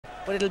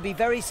but it'll be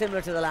very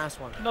similar to the last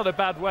one. Not a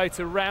bad way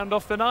to round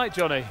off the night,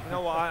 Johnny. You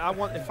know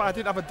what, if I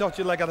didn't have a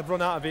dodgy leg, I'd have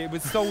run out of it. It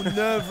was so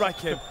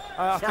nerve-wracking.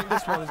 I think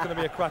this one is going to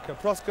be a cracker.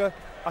 Proksa,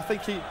 I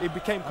think he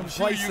became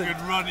complacent. I'm sure you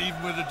could run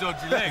even with a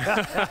dodgy leg.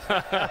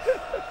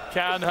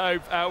 Can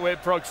Hope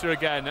outwit Proksa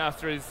again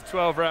after his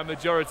 12-round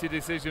majority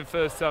decision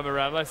first time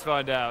around? Let's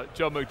find out.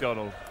 John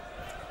McDonnell.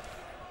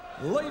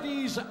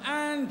 Ladies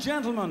and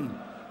gentlemen,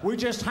 we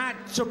just had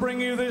to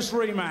bring you this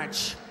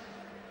rematch.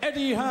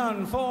 Eddie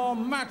Hearn for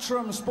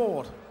Matchroom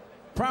Sport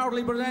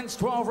proudly presents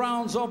 12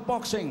 rounds of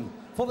boxing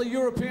for the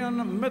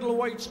European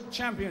Middleweight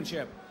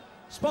Championship.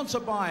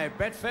 Sponsored by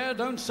Betfair,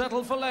 don't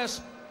settle for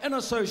less, in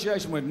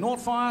association with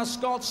Northfire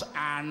Scots,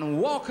 and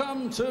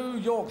welcome to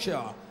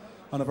Yorkshire.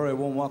 And a very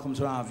warm welcome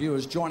to our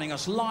viewers joining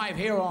us live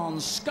here on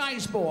Sky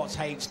Sports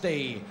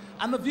HD.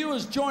 And the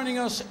viewers joining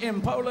us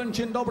in Poland,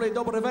 dzień dobry,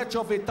 dobry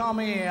wieczór,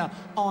 witamy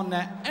on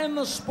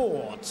N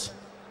Sport.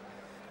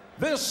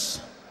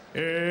 This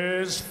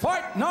is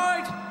Fight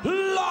Night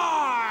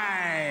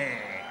Live!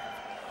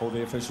 All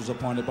the officials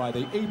appointed by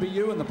the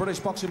EBU and the British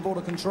Boxing Board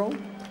of Control.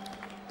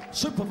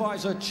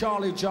 Supervisor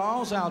Charlie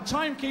Giles, our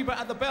timekeeper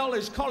at the bell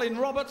is Colin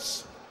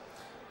Roberts.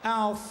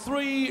 Our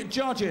 3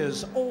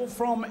 judges, all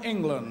from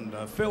England,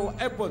 Phil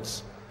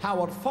Edwards,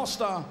 Howard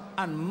Foster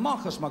and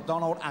Marcus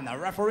MacDonald, and the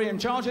referee in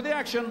charge of the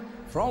action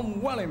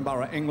from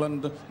Wellingborough,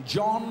 England,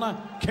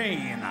 John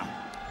Keane.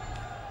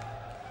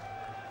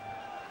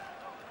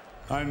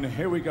 And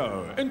here we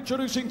go.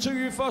 Introducing to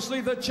you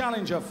firstly the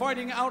challenger,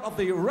 fighting out of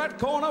the red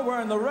corner,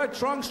 wearing the red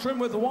trunks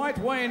trimmed with white,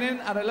 weighing in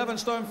at 11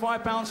 stone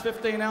 5 pounds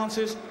 15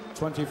 ounces,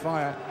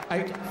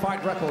 8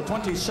 fight record,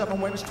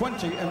 27 wins,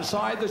 20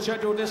 inside the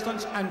scheduled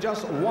distance, and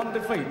just 1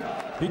 defeat.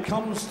 He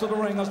comes to the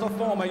ring as the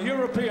former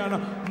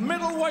European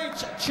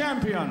middleweight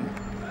champion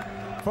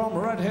from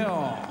Red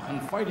Hill,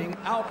 and fighting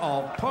out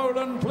of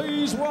Poland,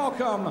 please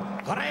welcome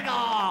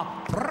Grzegorz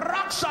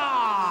Proksa.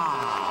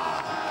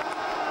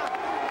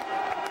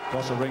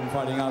 Across the ring,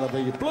 fighting out of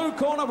the blue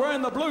corner,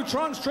 wearing the blue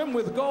trunks trimmed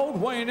with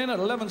gold, weighing in at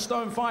 11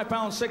 stone 5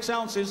 pounds 6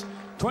 ounces,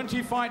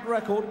 20 fight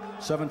record,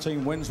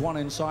 17 wins, 1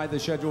 inside the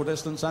scheduled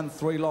distance, and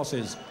 3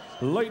 losses.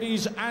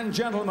 Ladies and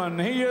gentlemen,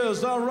 he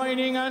is the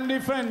reigning and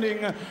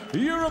defending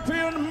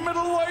European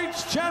middleweight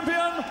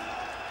champion,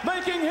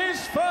 making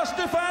his first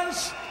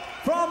defense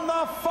from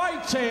the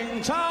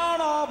fighting town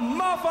of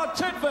Merthyr,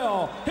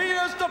 Tydfil. He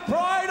is the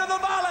pride of the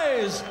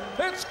valleys.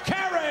 It's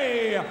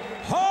Kerry.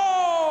 Ho!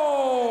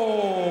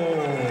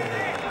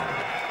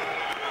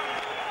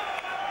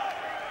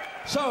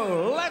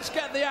 So let's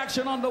get the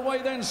action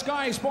underway then,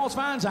 Sky Sports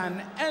fans,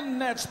 and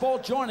N-Net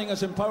Sport joining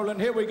us in Poland.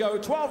 Here we go,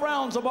 12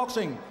 rounds of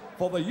boxing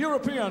for the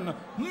European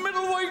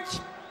Middleweight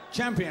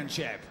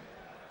Championship.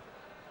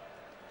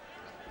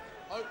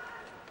 Oh.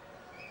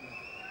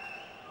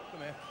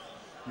 Come here.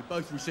 You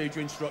both received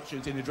your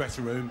instructions in the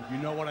dressing room. You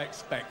know what I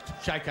expect.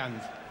 Shake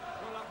hands.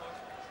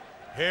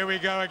 Here we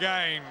go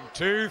again.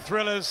 2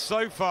 thrillers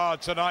so far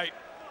tonight.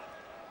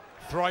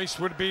 Thrice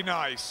would be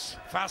nice.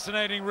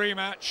 Fascinating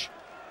rematch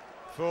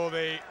for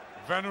the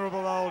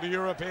venerable old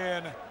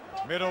European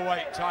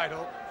middleweight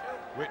title,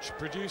 which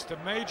produced a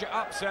major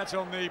upset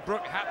on the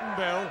Brookhatten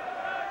Bill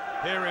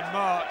here in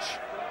March,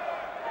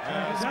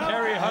 as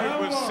Kerry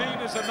Hope was seen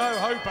as a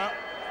no-hoper,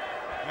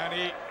 and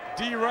he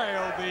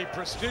derailed the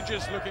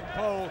prestigious-looking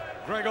Pole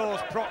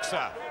Grzegorz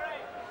Proksa.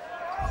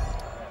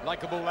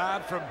 Likeable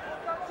lad from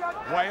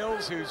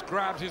Wales who's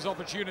grabbed his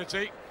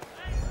opportunity,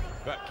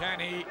 but can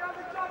he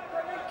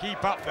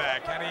keep up there?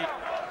 Can he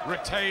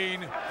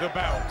retain the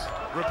belt?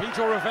 Repeat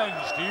or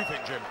revenge, do you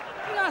think, Jim?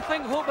 Yeah, I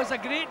think Hope has a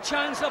great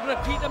chance of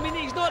repeat. I mean,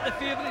 he's not the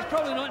favourite, he's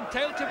probably not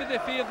entitled to be the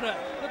favourite,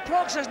 but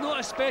Proksa's not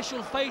a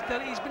special fighter.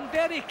 He's been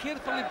very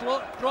carefully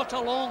brought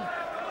along.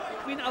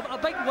 I mean, a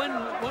big win,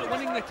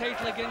 winning the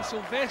title against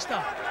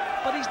Sylvester,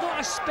 but he's not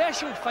a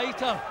special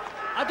fighter.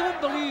 I don't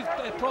believe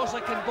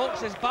Proksa can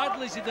box as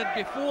badly as he did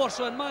before,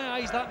 so in my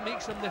eyes that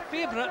makes him the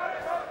favourite.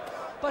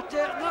 But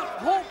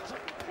Hope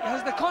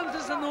has the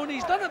confidence of knowing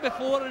he's done it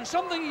before, and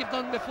something you've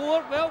done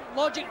before, well,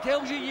 logic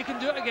tells you you can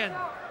do it again.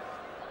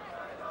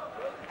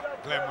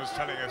 Glenn was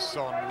telling us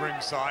on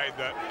ringside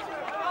that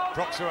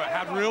Proksa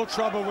had real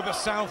trouble with the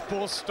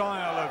southpaw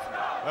style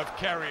of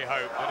Kerry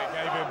Hope, that it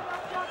gave him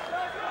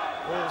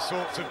all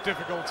sorts of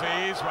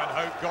difficulties when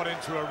Hope got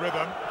into a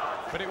rhythm.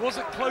 But it was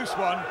a close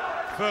one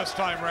first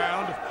time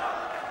round.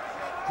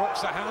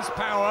 Proksa has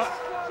power,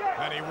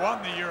 and he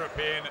won the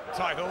European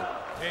title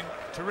in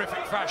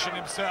terrific fashion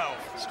himself,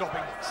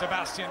 stopping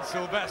Sebastian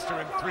Sylvester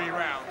in 3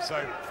 rounds. So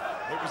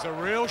it was a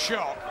real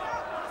shock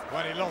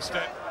when he lost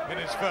it in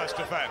his first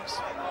defence.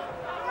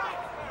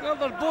 Well,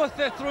 they're both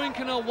throwing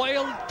kind of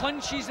wild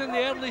punches in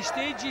the early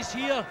stages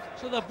here,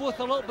 so they're both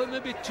a little bit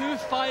maybe too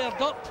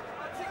fired up.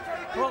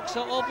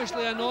 Proksa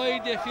obviously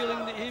annoyed,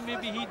 feeling that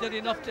maybe he did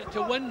enough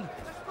to win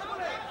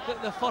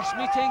the first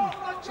meeting.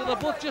 So they're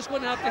both just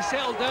going to have to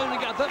settle down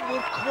and get a bit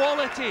more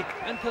quality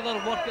into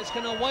their work. It's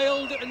kind of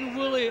wild and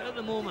woolly at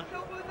the moment.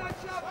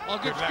 Oh,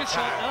 good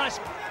shot.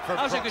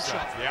 That's a good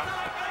shot. Yeah,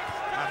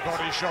 and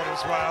body shot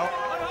as well.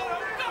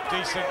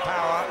 Decent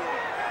power.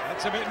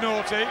 That's a bit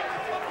naughty.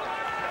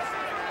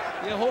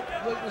 You hope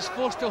he was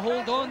forced to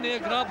hold on there,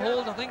 grab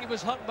hold. I think he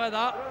was hurt by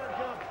that.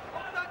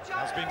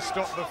 Has been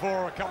stopped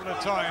before a couple of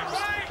times,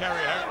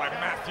 Kerry Hope, by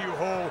Matthew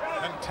Hall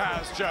and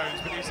Taz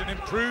Jones, but he's an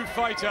improved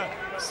fighter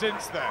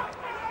since then.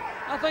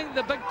 I think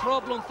the big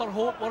problem for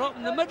Hope, we're up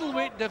in the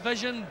middleweight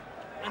division,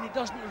 and he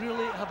doesn't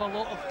really have a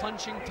lot of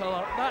punching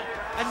power.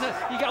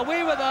 You get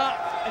away with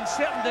that in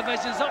certain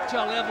divisions up to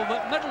a level,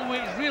 but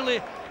middleweight,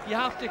 really, you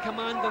have to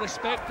command the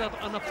respect of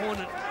an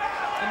opponent.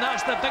 And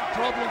that's the big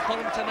problem for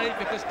him tonight,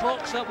 because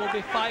Proksa will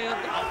be fired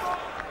up.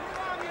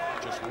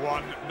 Just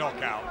one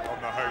knockout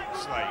on the Hope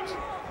slate.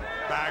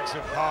 Bags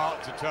of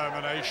heart,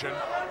 determination,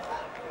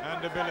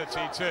 and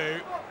ability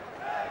too.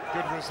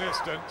 Good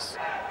resistance.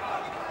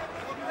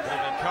 But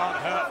if he can't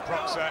hurt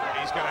Proksa,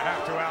 he's going to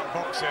have to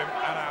outbox him,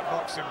 and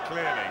outbox him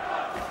clearly.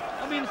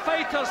 I mean,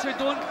 fighters who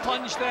don't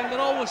punch, then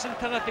they're always in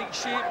terrific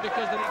shape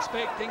because they're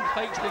expecting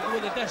fights to go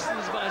the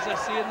distance. But as I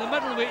say, in the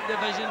middleweight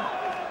division,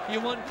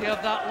 you want to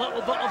have that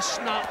little bit of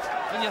snap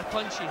in your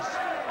punches.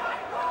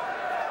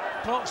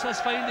 Proksa's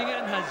finding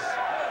it in his.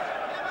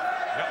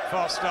 Yep,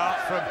 fast start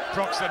from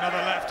Proksa,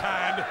 another left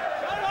hand.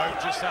 Hope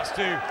just has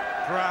to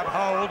grab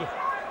hold.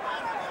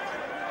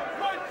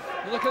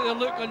 Look at the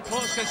look on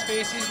Proksa's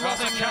face, he's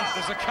loving this.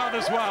 There's a cut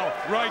as well,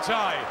 right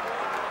eye.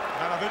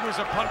 And I think it was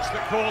a punch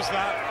that caused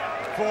that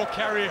for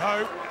Kerry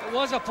Hope. It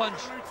was a punch.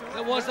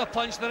 It was a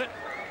punch that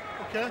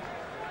Okay.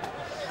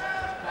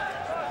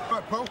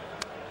 Right, Paul.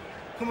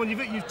 Come on,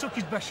 you've took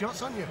his best shots,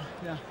 haven't you?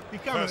 Yeah.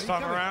 First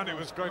time around, it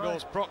was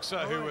Grzegorz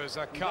Proksa who was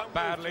cut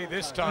badly.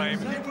 This time,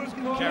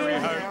 Kerry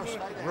Hope,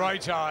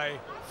 right eye,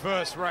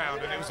 first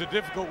round, and it was a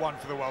difficult one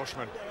for the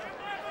Welshman.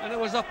 And it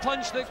was a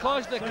punch that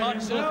caused the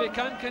cut, so if he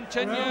can't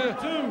continue,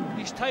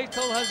 his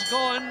title has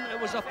gone. It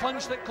was a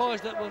punch that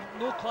caused it, with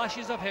no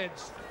clashes of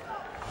heads.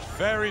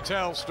 Fairy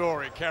tale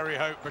story, Kerry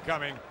Hope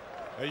becoming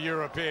a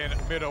European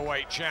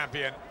middleweight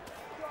champion.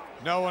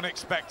 No one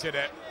expected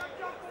it,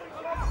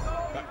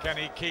 but can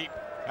he keep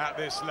at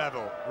this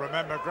level?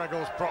 Remember,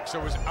 Grzegorz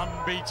Proksa was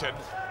unbeaten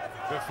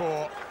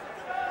before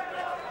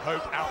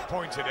Hope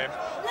outpointed him.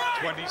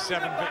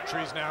 27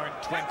 victories now in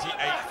 28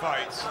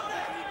 fights.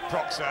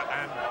 Proksa,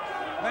 and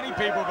many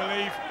people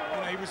believe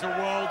he was a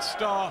world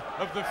star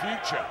of the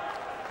future.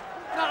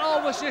 I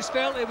always just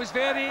felt it was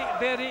very,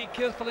 very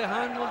carefully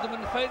handled. And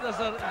when the fighters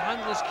are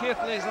handled as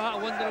carefully as that, I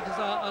wonder if there's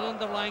an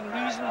underlying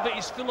reason, but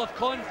he's full of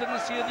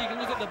confidence here. You can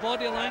look at the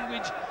body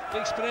language, the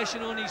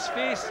expression on his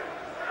face.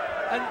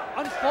 And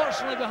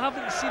unfortunately, we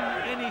haven't seen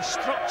any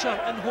structure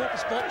in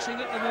Hope's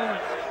boxing at the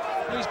moment.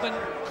 He's been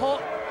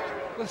caught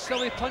with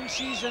silly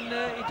punches, and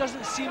he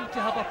doesn't seem to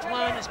have a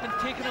plan. It's been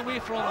taken away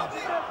from him.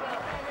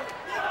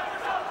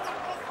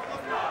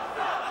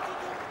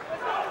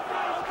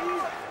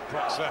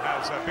 Proksa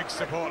has a big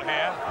support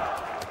here.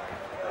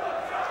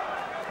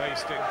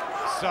 Based in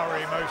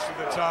Surrey most of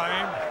the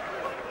time.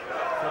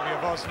 From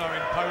Jaworzno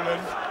in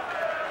Poland.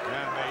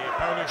 And the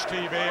Polish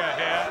TV are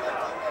here.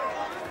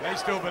 They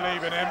still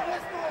believe in him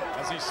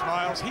as he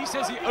smiles. He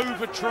says he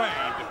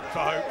overtrained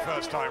for Hope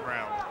first time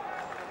round.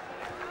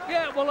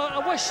 Yeah, well,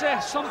 I wish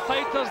some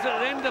fighters at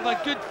the end of a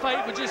good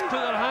fight would just put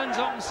their hands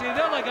up and say,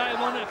 the other guy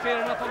won it,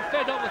 fair enough, I'm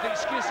fed up with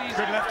excuses.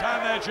 Good left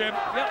hand there, Jim.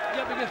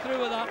 Yep, we go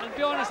through with that. And to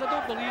be honest, I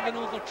don't believe in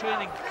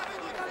overtraining.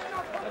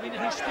 I mean,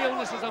 his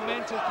staleness is a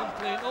mental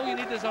complaint. All you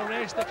need is a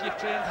rest if you've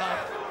trained hard.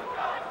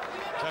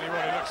 Tell you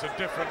what, he looks a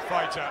different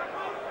fighter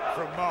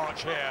from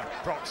March here,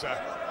 Proksa.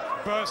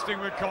 Bursting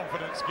with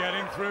confidence,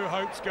 getting through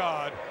Hope's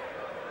guard,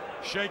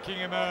 shaking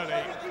him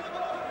early.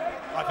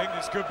 I think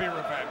this could be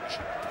revenge.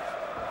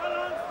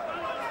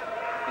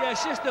 Yeah,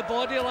 it's just the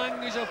body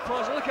language of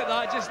Proksa. Look at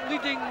that, just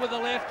leading with the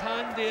left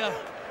hand there.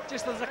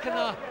 Just there's a kind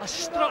of a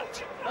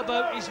strut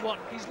about his work.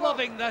 He's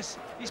loving this.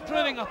 He's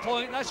proving a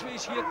point. That's what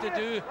he's here to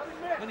do,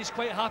 and he's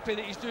quite happy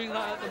that he's doing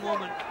that at the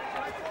moment.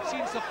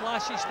 Seen some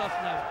flashy stuff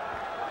now.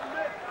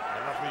 A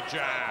lovely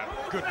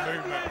jab. Good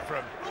movement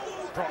from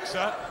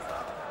Proksa.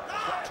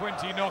 Got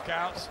 20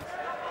 knockouts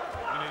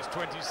in his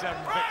 27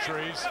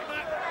 victories.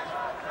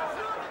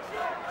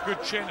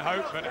 Good chin,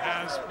 Hope, but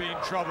has been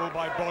troubled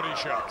by body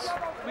shots.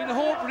 I mean,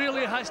 Hope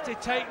really has to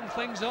tighten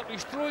things up.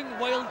 He's throwing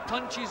wild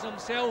punches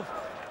himself.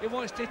 He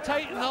wants to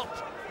tighten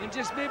up and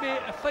just maybe,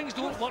 if things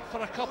don't work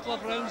for a couple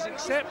of rounds,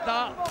 accept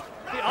that.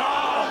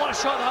 Oh, what a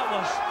shot that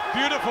was.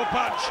 Beautiful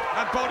punch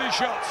and body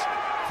shots.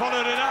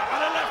 Followed it up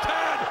and a left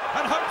hand,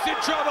 and Hope's in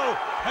trouble,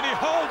 and he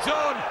holds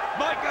on.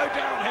 Might go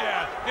down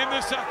here in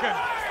the second.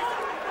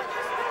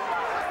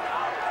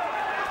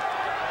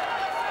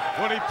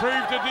 Well, he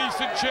proved a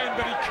decent chin,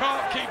 but he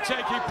can't keep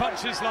taking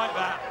punches like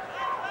that.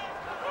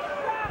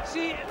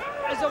 See,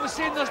 as I was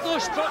saying, there's no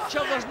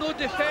structure, there's no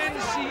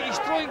defence. He's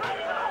throwing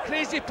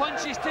crazy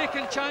punches,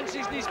 taking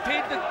chances, and he's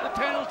paid the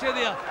penalty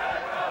there.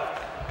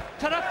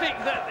 Terrific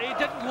that he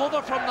didn't go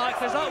over from that,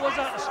 because that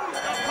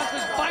punch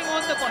was bang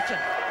on the button.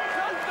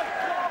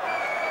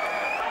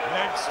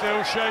 Legs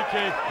still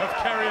shaky of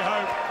Kerry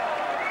Hope.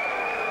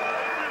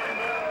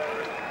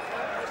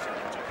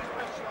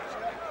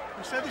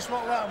 We said this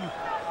what will happen.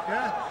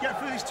 Yeah, get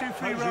through these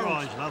 2-3 rounds. Close your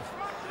eyes, love.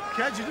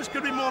 Kids, you're just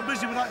going to be more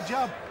busy with that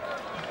jab.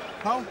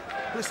 Pal,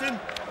 listen,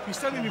 You're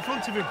standing in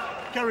front of him,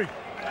 Kerry.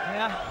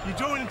 Yeah. You're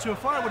drawing into a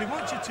fire when he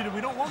wants you to do.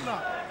 We don't want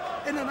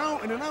that. In and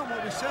out,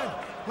 what we said.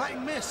 Let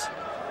him miss.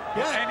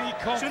 Yeah. Any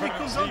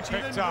confidence he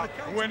picked up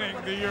winning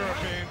the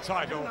European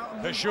title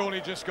has surely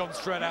just gone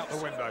straight out the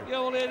window. Yeah,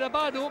 well, he had a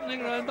bad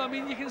opening round, but I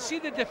mean, you can see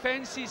the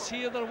defences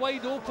here, they're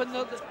wide open.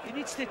 He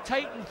needs to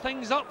tighten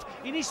things up.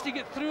 He needs to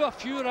get through a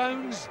few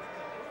rounds,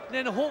 and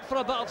then hope for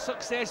a bit of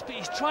success. But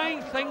he's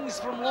trying things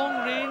from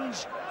long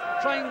range,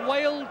 trying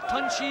wild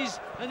punches,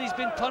 and he's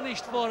been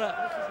punished for it.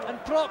 And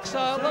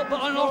Proksa, a little bit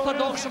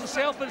unorthodox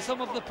himself in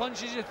some of the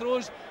punches he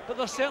throws, but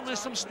there's certainly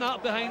some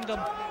snap behind him.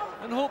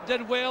 And Hope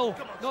did well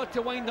not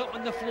to wind up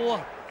on the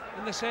floor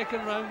in the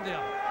second round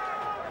there.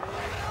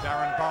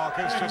 Darren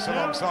Barker's just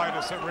alongside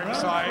us at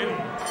ringside.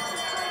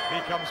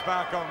 He comes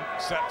back on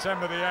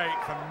September the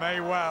 8th and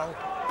may well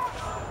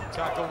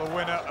tackle the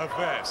winner of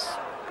this.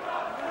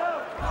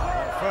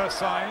 First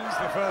signs,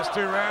 the first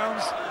 2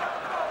 rounds,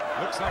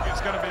 looks like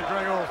it's going to be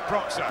Grzegorz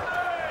Proksa.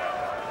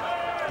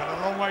 But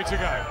a long way to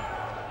go.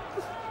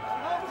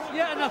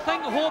 Yeah, and I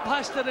think Hope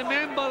has to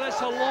remember it's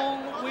a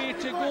long way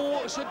to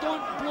go, so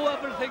don't blow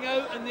everything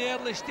out in the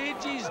early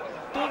stages.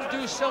 Don't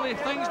do silly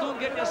things, don't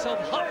get yourself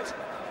hurt.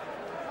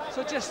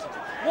 So just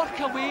work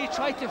away,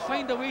 try to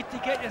find a way to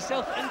get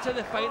yourself into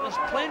the fight. There's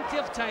plenty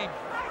of time.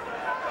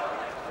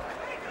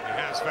 He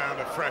has found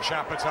a fresh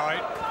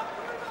appetite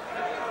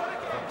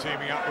from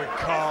teaming up with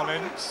Carl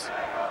Ince,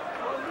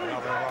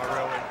 another of our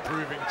real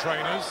improving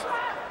trainers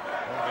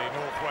on the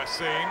Northwest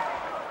scene.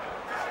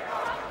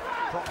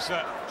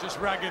 Proksa just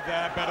ragged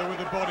there, better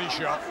with a body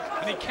shot,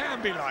 and he can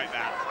be like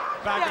that.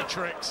 Bag of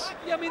tricks.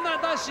 Yeah, I mean,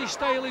 that's his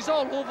style. He's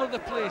all over the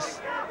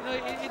place. You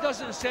know, he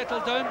doesn't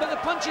settle down, but the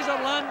punches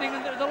are landing,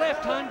 and the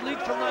left hand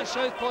lead from that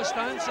southpaw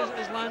stance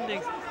is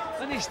landing.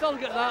 And he's still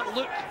got that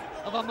look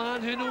of a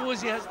man who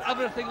knows he has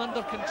everything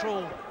under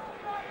control.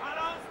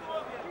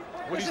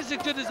 This is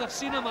as good as I've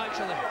seen him,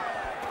 actually.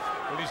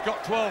 Well, he's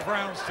got 12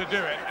 rounds to do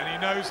it, and he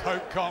knows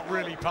Hope can't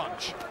really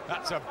punch.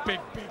 That's a big,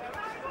 big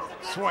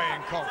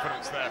swaying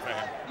confidence there for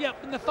him. Yep,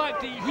 and the fact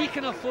that he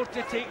can afford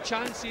to take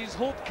chances,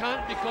 Hope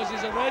can't because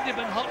he's already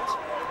been hurt.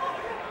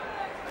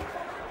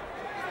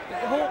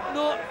 Hope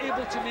not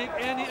able to make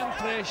any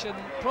impression.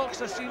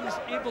 Proksa seems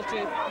able to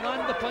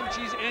land the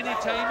punches any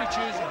time he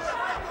chooses.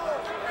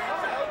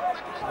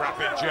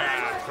 Rapid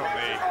jab from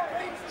the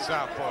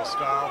southpaw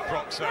style.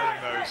 Proksa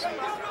in those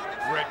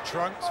red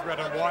trunks, red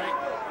and white,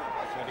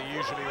 that he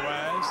usually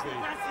wears, the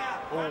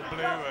all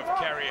blue of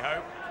Kerry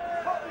Hope.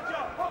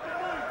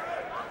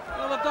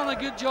 Well, they've done a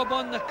good job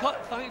on the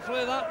cut,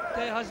 thankfully that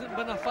hasn't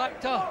been a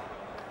factor.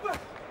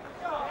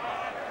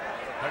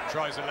 Hope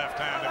tries a left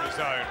hand of his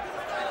own.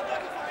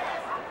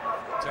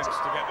 Attempts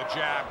to get the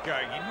jab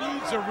going. He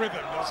needs a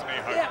rhythm, doesn't he,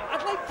 Hope? Yeah,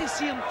 I'd like to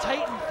see him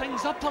tighten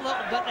things up a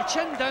little bit. The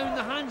chin down,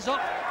 the hands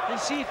up, and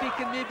see if he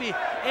can maybe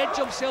edge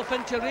himself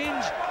into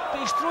range. But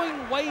he's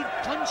throwing wide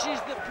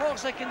punches that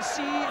Proksa can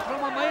see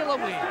from a mile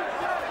away.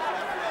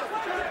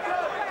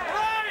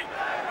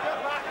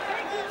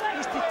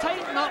 He's to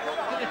tighten up,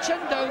 get the chin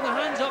down, the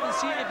hands up, and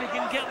see if he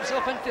can get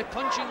himself into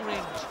punching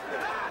range.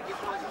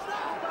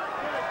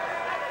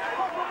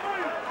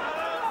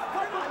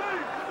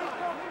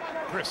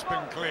 Crisp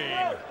and clean,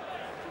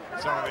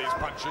 some of these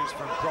punches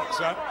from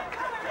Proksa,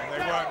 and they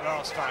weren't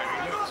last time.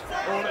 He looked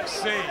all at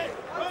sea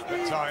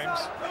at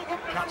times.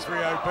 Cuts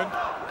reopened.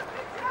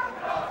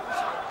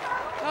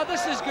 Now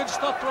this is good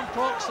stuff from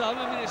Proksa. I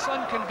mean, it's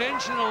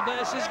unconventional, but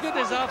it's as good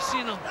as I've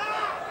seen him.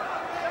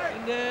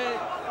 And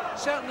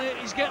certainly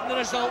he's getting the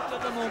result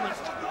at the moment.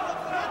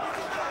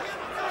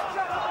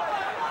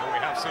 Well, we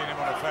have seen him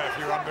on a fair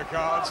few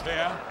undercards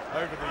here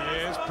over the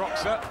years.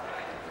 Proksa.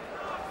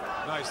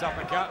 Nice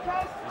uppercut.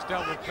 He's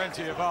dealt with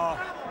plenty of our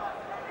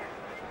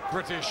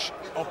British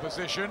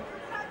opposition.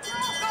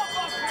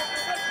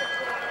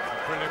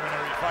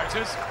 Preliminary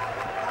fighters.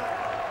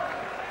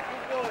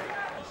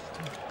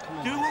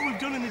 Do what we've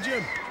done in the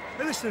gym.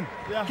 Hey, listen,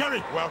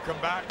 Kerry. Welcome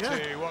back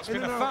to what's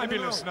been a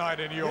fabulous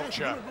night in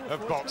Yorkshire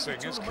of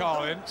boxing. As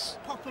Carl Ince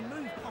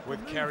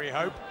with Kerry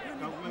Hope.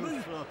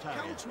 Move,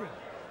 counter him.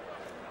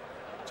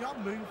 Jab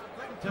move.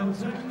 Stay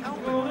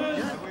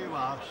where you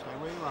are, stay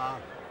where you are.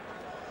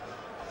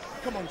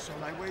 Come on, son.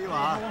 Stay where you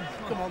are.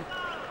 Come on.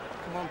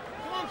 Come on.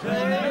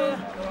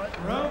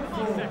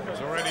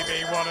 It's already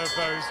been one of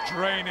those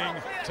draining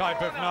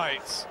type of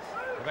nights.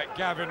 I bet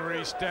Gavin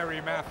Rees, Derry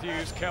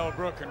Matthews, Kell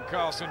Brook and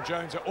Carson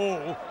Jones are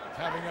all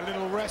having a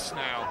little rest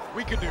now.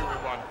 We could do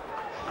with one.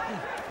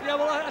 Yeah,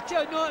 well, I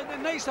tell you, no, the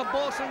nights of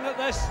boxing like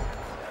this,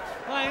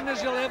 my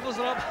energy levels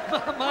are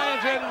up, my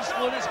adrenaline's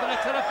flowing. It's been a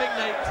terrific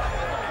night.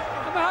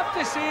 And I have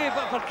to say,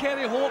 but for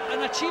Kerry Hope,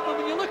 an achievement.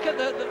 When you look at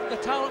the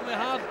talent we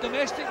have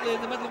domestically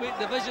in the middleweight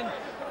division,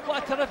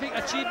 what a terrific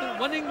achievement,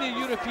 winning the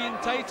European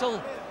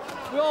title.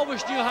 We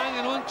always knew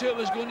hanging on to it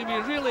was going to be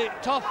really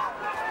tough,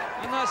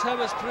 and that's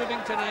how it's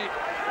proving tonight.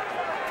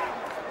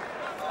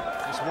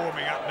 Just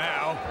warming up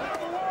now.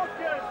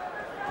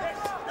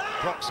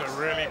 Proksa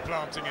really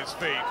planting his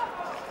feet.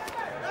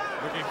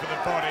 Looking for the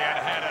body and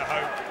head of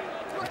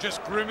Hope.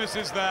 Just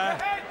grimaces there.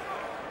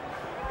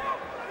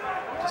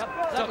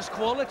 That was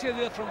quality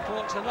there from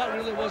Proksa. That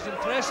really was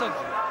impressive.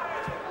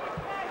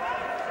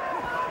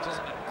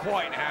 Doesn't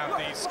quite have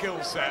the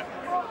skill set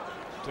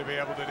to be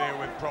able to deal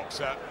with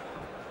Proksa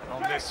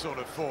on this sort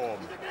of form.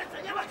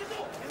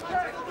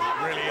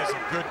 It really is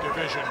a good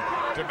division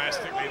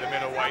domestically, the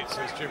middleweights,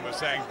 as Jim was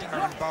saying.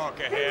 Darren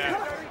Barker here,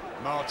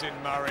 Martin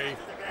Murray,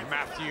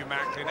 Matthew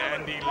Macklin,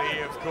 Andy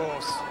Lee, of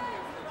course,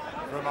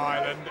 from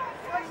Ireland.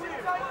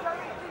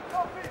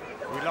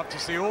 We'd love to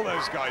see all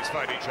those guys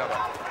fight each other.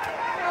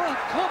 Well,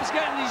 Hope's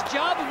getting his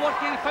jab and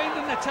working,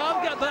 finding the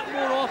target a bit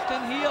more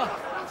often here.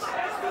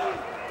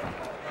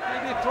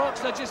 Maybe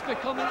Proksa just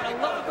becoming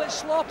a little bit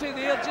sloppy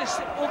there,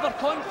 just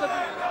overconfident.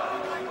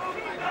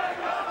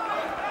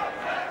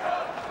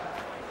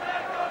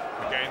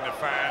 Again, the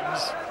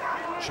fans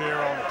cheer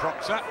on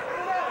Proksa.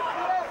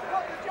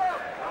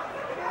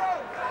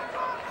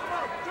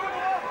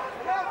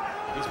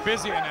 He's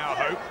busier now,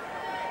 Hope.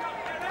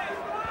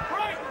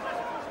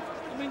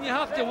 I mean, you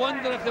have to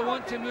wonder if they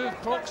want to move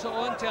Proksa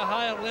onto a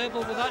higher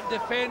level with that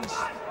defence.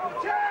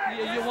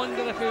 You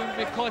wonder if he will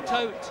be caught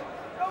out.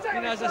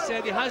 And as I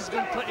said, he has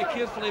been pretty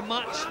carefully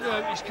matched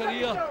throughout his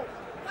career.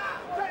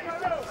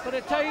 But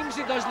at times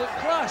he does look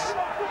class.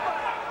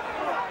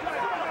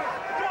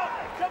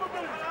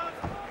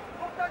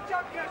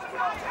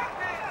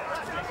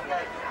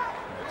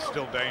 It's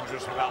still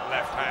dangerous with that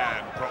left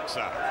hand,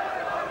 Proksa.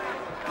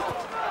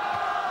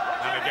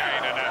 And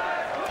again, and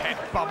a head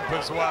bump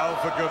as well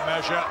for good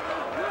measure.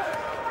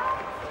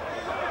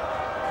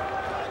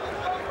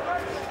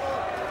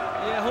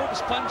 Yeah,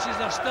 Hope's punches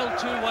are still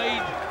too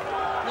wide.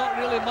 Not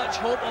really much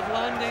hope of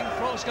landing.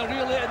 Proksa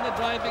really in the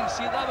driving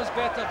seat. That was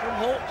better from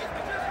Hope.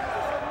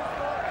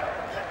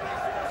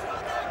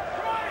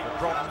 The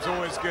problem's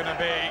always going to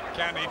be,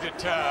 can he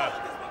deter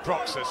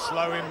Proksa,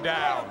 slow him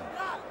down?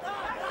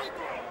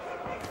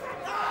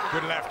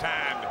 Good left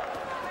hand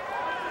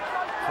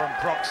from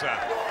Proksa.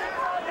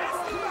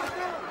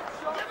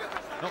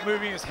 Not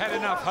moving his head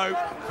enough, Hope,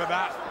 for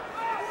that.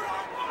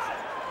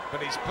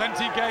 But he's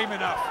plenty game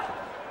enough.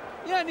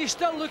 Yeah, and he's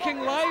still looking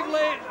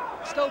lively.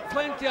 Still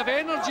plenty of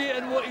energy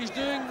in what he's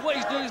doing. What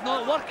he's doing is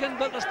not working,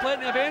 but there's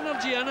plenty of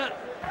energy in it.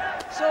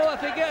 So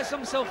if he gets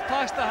himself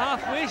past the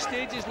halfway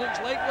stages, looks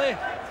likely.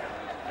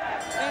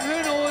 And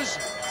who knows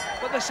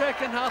what the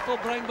second half will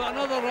bring, but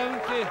another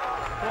round to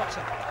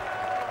Proksa.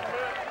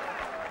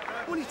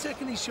 When are you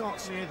taking these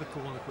shots? Near the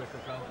corner quicker,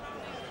 Carl.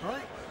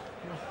 Right?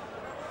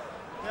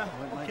 Yeah,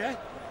 okay.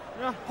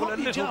 Yeah, well, a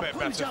little bit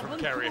better from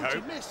Kerry,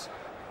 Hope.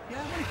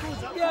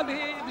 Yeah, but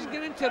he was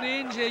getting into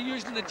range,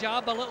 using the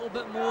jab a little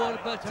bit more,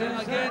 but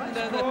again,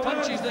 the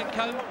punches that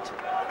count.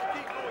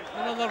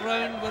 Another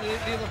round where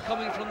they were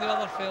coming from the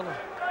other fellow.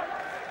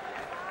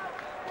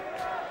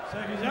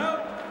 Seconds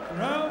out,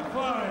 round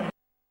 5.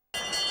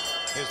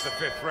 Here's the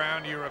 5th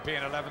round,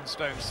 European 11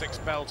 stone 6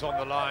 belt on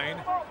the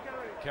line.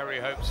 Kerry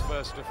Hope's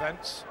first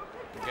defence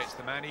against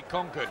the man he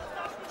conquered.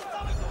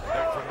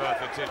 Hope from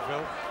Merthyr,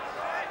 Tydfil.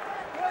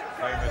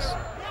 Famous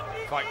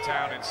fight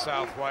town in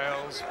South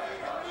Wales.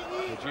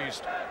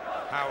 Produced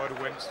Howard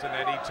Winston,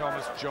 Eddie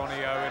Thomas,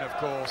 Johnny Owen, of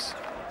course.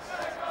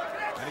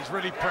 And he's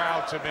really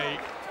proud to be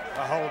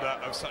a holder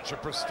of such a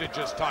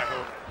prestigious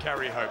title,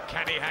 Kerry Hope.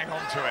 Can he hang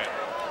on to it?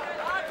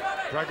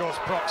 Grzegorz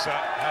Proksa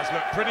has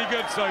looked pretty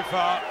good so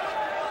far.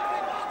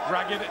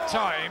 Ragged at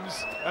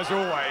times, as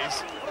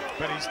always,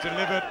 but he's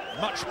delivered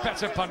much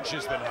better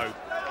punches than Hope.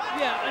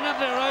 Yeah, in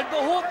every round,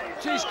 but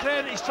Hope, to his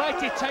credit, he's tried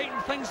to tighten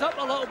things up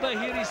a little bit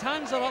here. His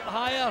hands are up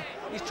higher.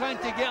 He's trying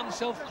to get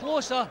himself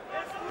closer.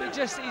 But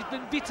just, he's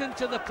been beaten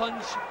to the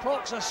punch.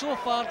 Proksa so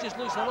far just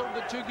looks a little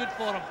bit too good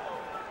for him.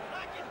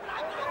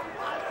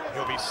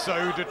 He'll be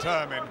so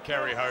determined,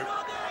 Kerry Hope,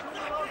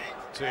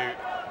 to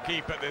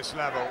keep at this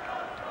level.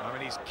 I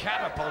mean, he's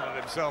catapulted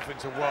himself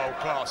into world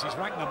class. He's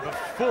ranked number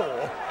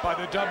 4 by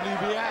the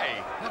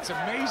WBA. That's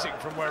amazing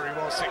from where he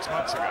was 6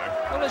 months ago.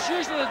 Well, it's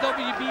usually the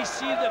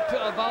WBC that put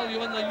a value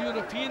on the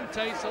European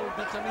title,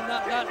 but I mean,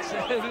 that's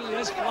really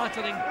is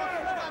flattering.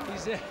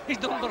 He's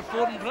number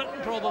 4 in Britain,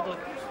 probably.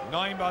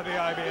 9 by the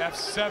IBF,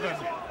 7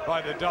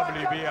 by the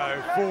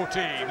WBO,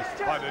 14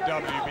 by the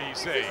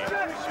WBC.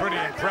 Pretty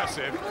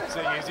impressive,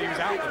 seeing as he was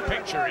out of the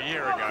picture a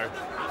year ago.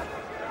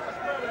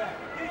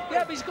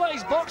 Yeah, but he's got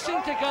his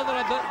boxing together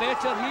a bit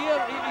better here.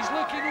 He's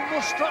looking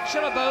more structure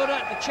about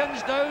it. The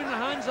chin's down, the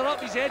hands are up,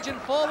 he's edging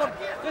forward.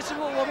 This is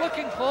what we're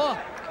looking for.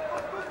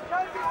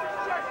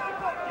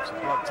 Some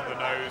blood to the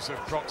nose of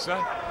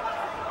Proksa.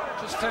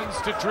 Just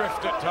tends to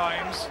drift at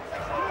times.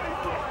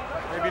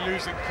 Maybe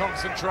losing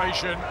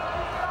concentration.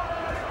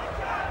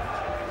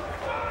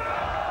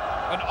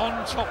 An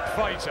on-top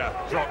fighter,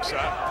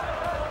 Proksa.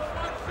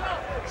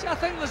 See, I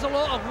think there's a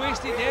lot of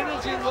wasted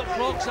energy in what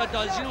Proksa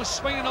does, you know,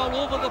 swinging all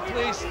over the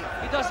place.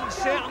 He doesn't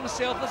set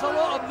himself. There's a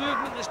lot of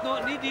movement that's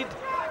not needed.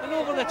 And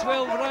over the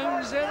 12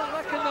 rounds,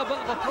 that can be a bit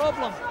of a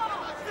problem.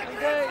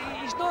 And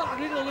he's not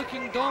really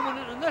looking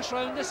dominant in this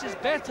round. This is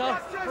better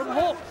from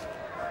Hope.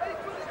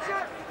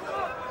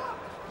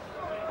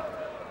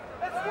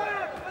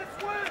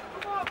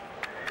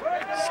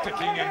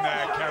 Sticking in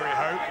there, Kerry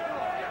Hope.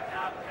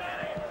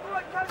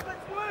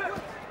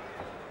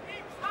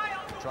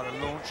 Trying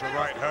to launch a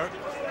right hook.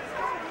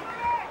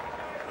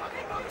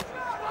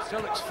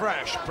 Still looks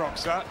fresh,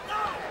 Proksa.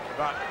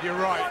 But you're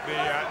right,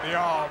 the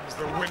arms,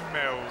 the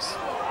windmills,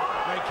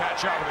 they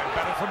catch up with him.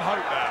 Better from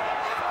Hope there.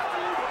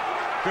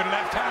 Good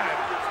left hand.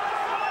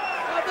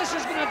 Well, this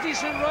has been a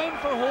decent round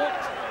for Hope.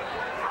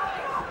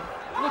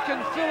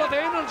 Looking full of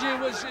energy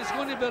is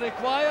going to be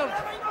required.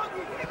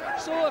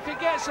 So if he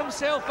gets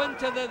himself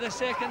into the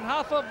second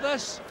half of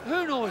this,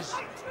 who knows?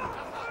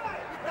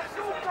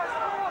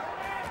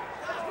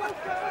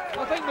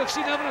 I think we've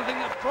seen everything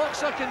that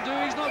Proksa can do.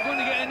 He's not going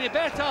to get any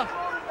better.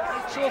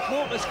 So if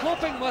Hope is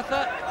coping with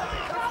it,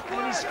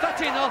 and he's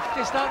fit enough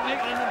to start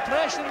making an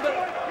impression, but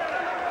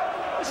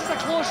this is a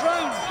close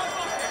round.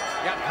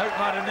 Yeah, Hope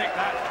might have nicked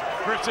that.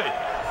 Pretty.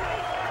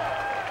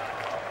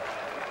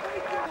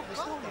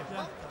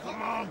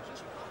 Come on.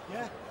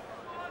 Yeah.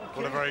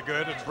 Well, a very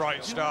good and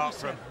bright start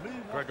from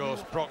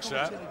Grzegorz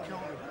Proksa.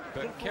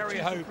 But Kerry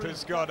Hope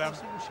has got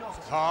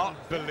heart,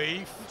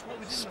 belief,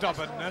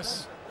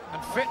 stubbornness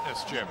and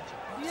fitness, Jim.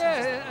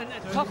 Yeah, and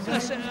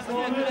toughness,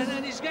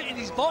 and he's getting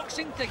his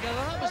boxing together.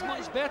 That was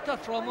much better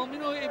from him. You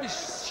know, he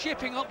was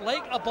shaping up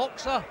like a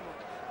boxer,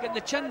 getting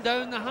the chin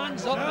down, the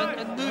hands up,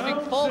 and moving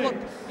forward,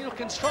 you know,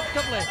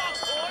 constructively.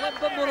 A little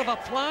bit more of a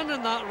plan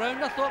in that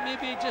round. I thought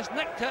maybe he just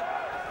nicked it,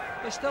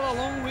 but still a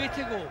long way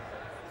to go.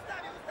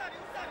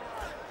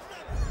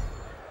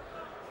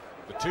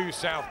 The two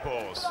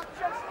southpaws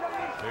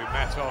who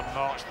met on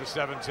March the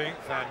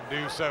 17th and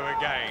do so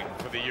again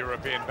for the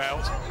European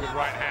belt. Good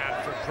right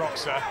hand from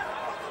Proksa.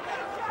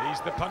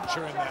 He's the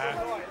puncher in there.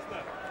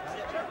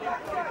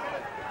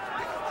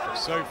 But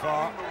so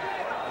far,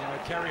 you know,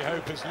 Kerry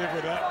Hope has lived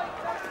with it.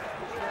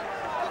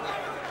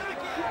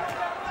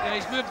 Yeah,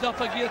 he's moved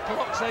up a gear,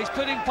 Proksa. He's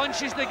putting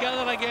punches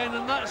together again,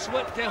 and that's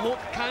what Hope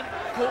can't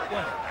cope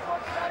with.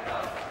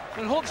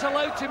 When Hope's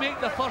allowed to make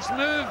the first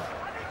move,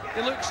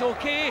 he looks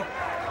okay.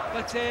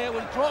 But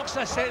when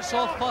Proksa sets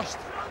off first,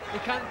 he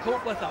can't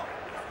cope with it.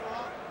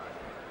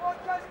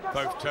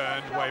 Both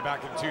turned way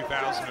back in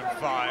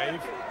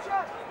 2005.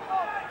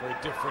 Very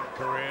different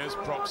careers.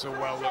 Proksa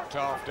well looked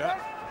after.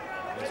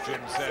 As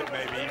Jim said,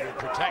 maybe even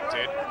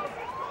protected.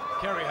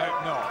 Kerry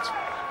Hope not.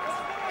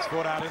 He's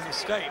fought out in the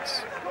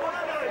States.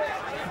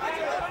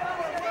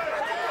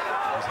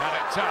 He's had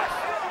it tough.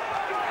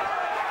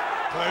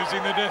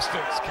 Closing the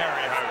distance,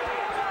 Kerry Hope.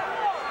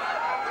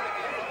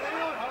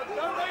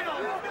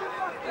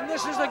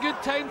 This is a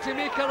good time to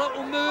make a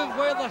little move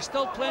while there's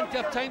still plenty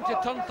of time to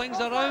turn things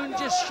around.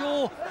 Just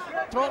show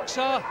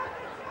Proksa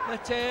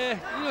that,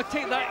 you know,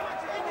 take that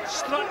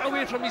strut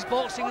away from his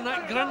boxing and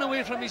that grin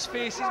away from his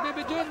face. He's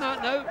maybe doing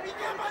that now.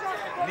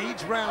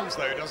 Needs rounds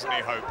though, doesn't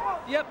he, Hope?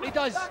 Yep, he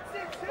does.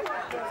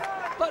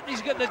 But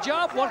he's got the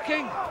jab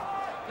working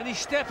and he's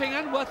stepping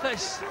in with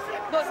this.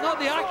 Not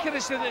the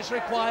accuracy that's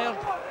required.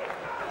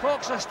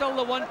 Proksa's still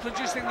the one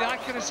producing the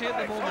accuracy at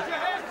the moment.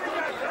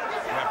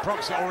 Yeah,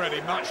 Proksa already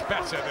much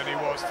better than he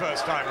was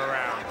first time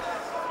around.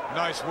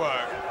 Nice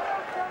work,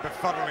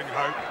 befuddling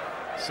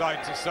Hope,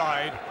 side to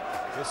side.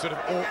 The sort of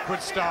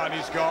awkward style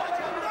he's got.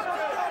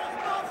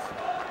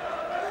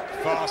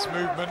 Fast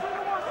movement.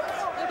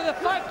 Yeah, but the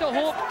fact that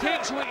Hope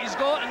takes what he's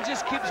got and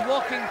just keeps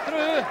walking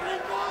through,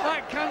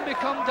 that can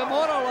become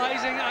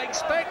demoralising. I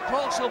expect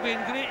Proksa will be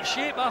in great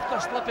shape after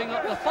slipping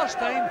up the first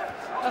time.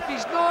 If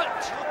he's not,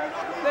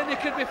 then he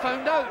could be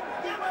found out.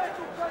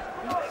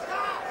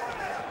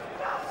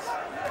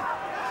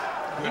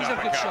 These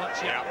are good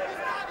shots, yeah.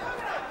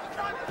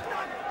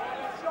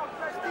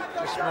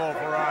 Just more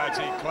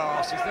variety,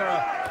 class. Is there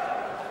a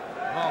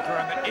marker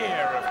on the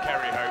ear of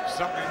Kerry Hope?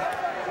 Something?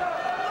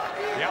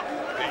 Yep,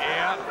 the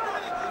ear,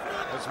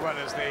 as well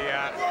as the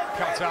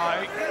cut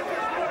eye.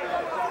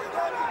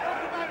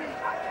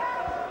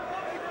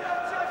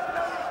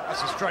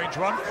 That's a strange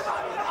one.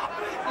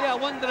 Yeah, I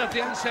wonder if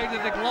the inside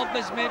of the glove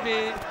has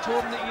maybe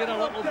torn the ear a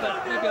little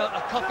bit. Maybe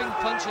a cuffing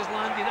punch has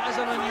landed. It is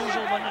an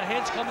unusual one. The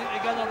head's coming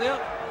together there.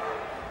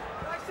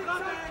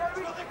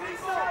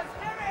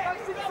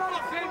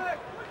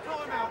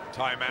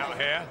 Time out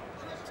here.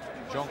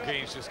 John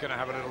Keane's just going to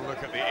have a little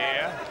look at the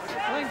ear.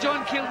 I think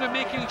John Keane will be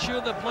making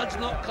sure the blood's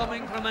not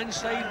coming from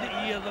inside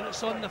the ear, that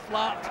it's on the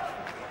flat.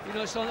 You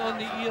know, it's on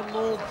the ear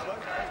lobe.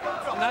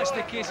 And that's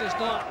the case, it's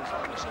not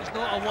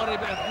a worry,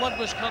 but if blood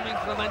was coming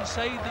from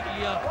inside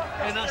the ear,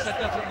 then that's a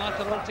different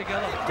matter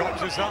altogether.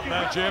 Doctor's up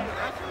there, Jim.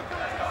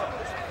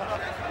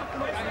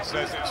 He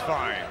says it's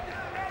fine.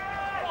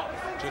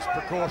 Just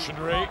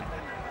precautionary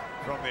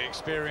from the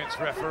experienced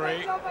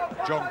referee,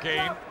 John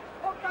Keane.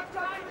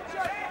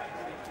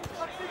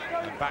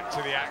 And back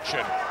to the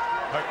action.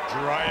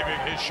 Hope driving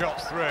his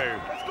shots through.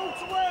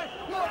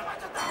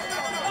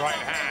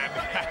 Right hand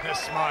and a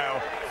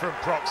smile from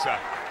Proksa.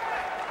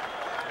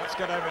 Let's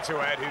get over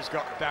to Ed, who's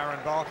got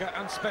Darren Barker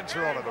and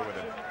Spencer Oliver with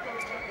him.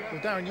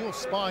 Well, Darren, you're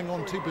spying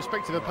on two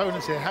prospective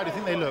opponents here. How do you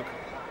think they look?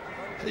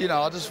 You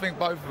know, I just think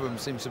both of them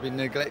seem to be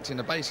neglecting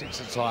the basics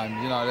at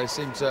times. You know, they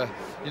seem to,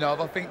 you know, if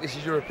I think this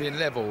is European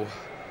level,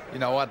 you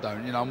know, I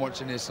don't. You know, I'm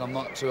watching this and I'm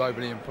not too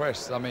overly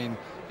impressed. I mean,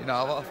 you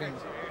know, I think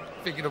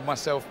thinking of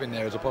myself being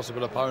there as a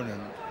possible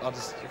opponent, I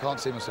can't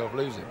see myself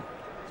losing.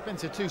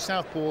 Spencer, two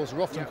southpaws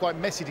are often quite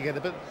messy together,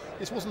 but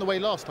this wasn't the way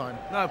last time.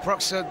 No,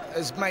 Proksa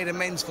has made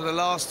amends for the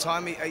last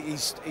time.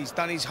 He's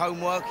done his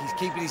homework, he's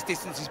keeping his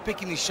distance, he's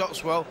picking his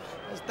shots well.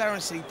 As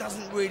Darren said, he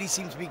doesn't really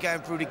seem to be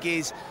going through the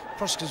gears.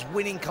 Proksa's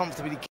winning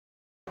comfortably.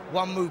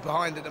 One move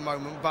behind at the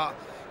moment, but,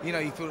 you know,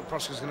 you feel that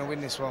Proksa's going to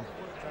win this one.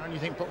 And you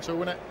think Proksa will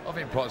win it? I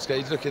think Proksa,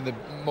 he's looking the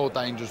more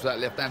dangerous with that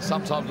left hand.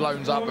 Sometimes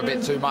loans up a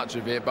bit too much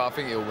of it, but I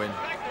think he'll win.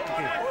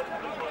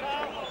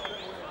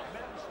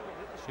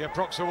 Yeah,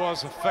 Proksa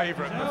was a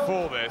favourite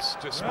before this,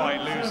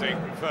 despite losing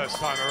first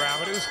time around,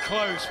 but it was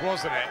close,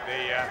 wasn't it,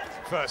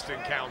 the first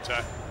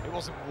encounter? It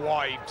wasn't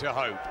wide to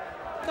Hope.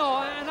 No,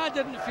 and I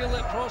didn't feel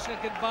that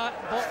Proksa could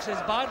box as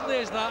badly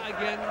as that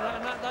again,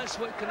 and that's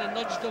what kind of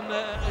nudged him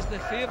as the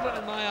favourite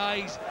in my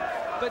eyes.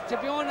 But to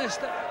be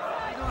honest, you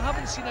know, I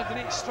haven't seen a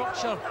great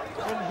structure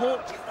from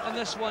Hope in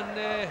this one.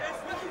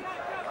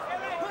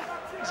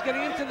 He's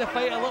getting into the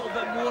fight a little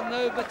bit more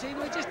now, but you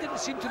know, he just didn't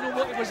seem to know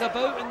what he was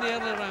about in the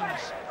early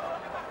rounds.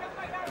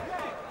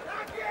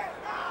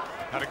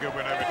 Had a good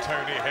win over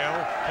Tony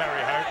Hill,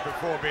 Kerry Hope,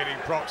 before beating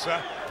Proksa,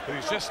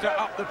 who's just to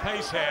up the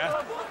pace here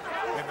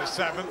in the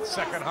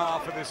second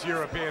half of this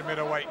European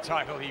middleweight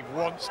title. He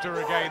wants to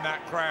regain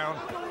that crown.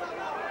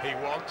 He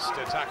wants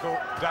to tackle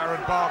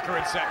Darren Barker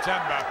in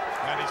September,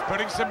 and he's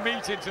putting some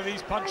meat into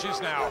these punches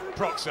now,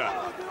 Proksa.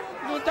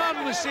 You know,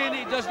 Darren was saying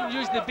he doesn't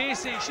use the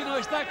basics, you know,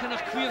 it's that kind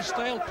of queer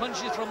style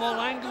punches from all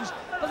angles,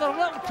 but there are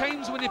little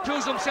times when he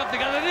pulls himself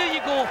together. There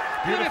you go,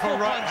 beautiful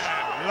right punch.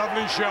 hand,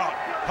 lovely shot.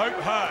 Hope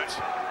hurt.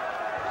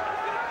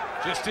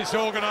 Just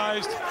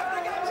disorganised.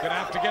 He's going to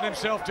have to get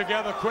himself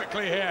together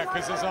quickly here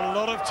because there's a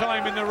lot of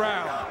time in the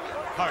round.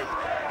 Hope.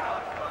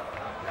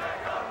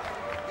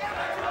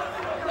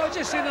 I was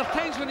just saying, there are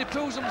times when he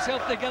pulls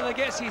himself together,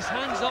 gets his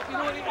hands up, you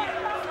know,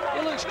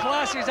 he looks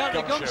classy. He's had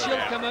the gum shield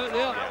come out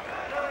there.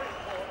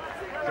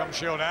 Yeah. Gum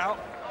shield out.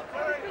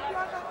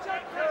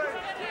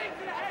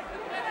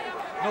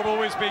 Not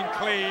always been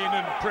clean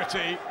and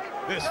pretty,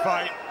 this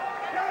fight,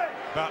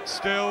 but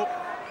still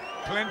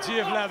plenty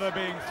of leather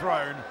being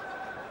thrown.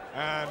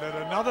 And at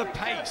another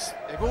pace.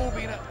 They've all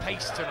been at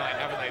pace tonight,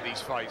 haven't they,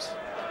 these fights?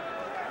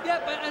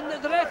 Yeah, but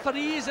and the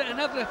referees in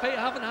every fight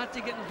haven't had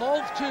to get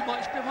involved too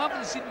much. We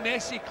haven't seen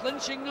messy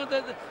clinching. You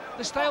know,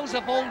 the styles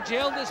have all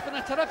gelled. It's been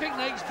a terrific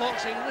night's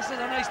boxing, and this is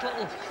a nice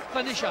little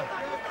finisher.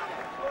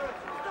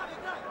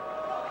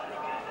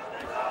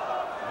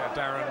 Yeah,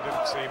 Darren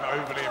didn't seem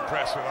overly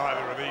impressed with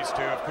either of these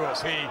two. Of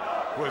course, he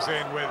was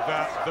in with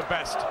the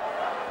best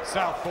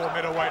southpaw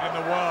middleweight in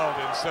the world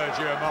in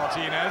Sergio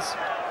Martinez.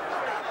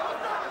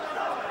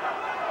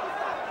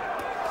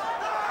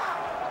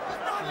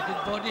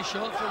 Body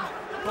shot from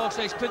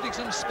Proksa. He's putting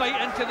some spite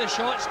into the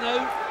shots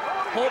now.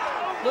 Hope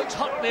looks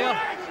hurt there.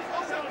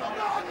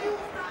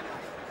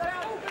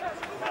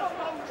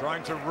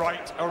 Trying to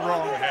right a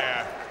wrong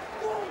here,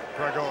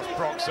 Grzegorz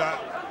Proksa.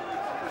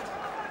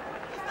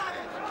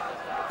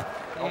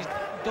 He's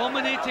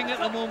dominating at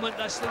the moment.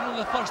 That's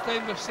the first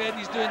time we've said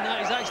he's doing that.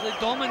 He's actually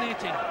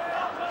dominating.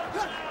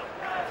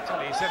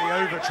 He said he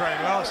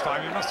overtrained last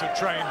time. He must have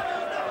trained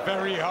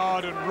very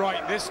hard and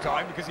right this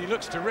time because he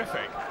looks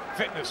terrific,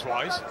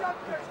 fitness-wise.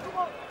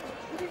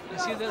 You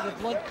see the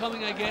blood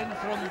coming again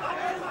from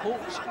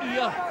Hope's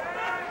ear.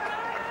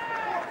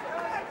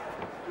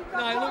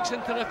 No, he looks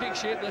in terrific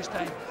shape this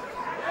time.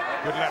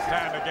 Good left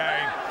hand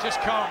again. Just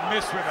can't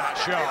miss with that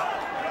shot.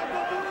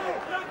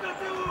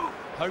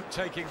 Hope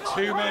taking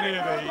too many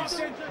of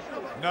these.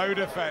 No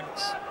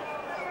defence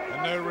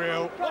and no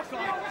real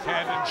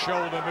head and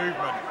shoulder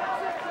movement.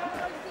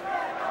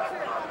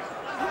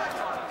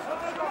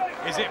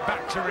 Is it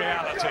back to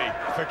reality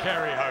for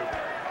Kerry Hope?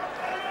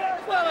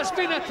 Well, it's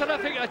been a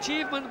terrific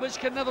achievement which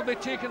can never be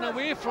taken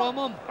away from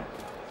him.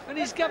 And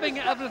he's giving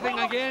it everything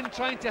again,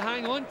 trying to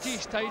hang on to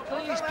his title.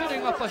 He's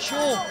putting up a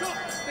show.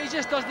 He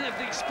just doesn't have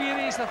the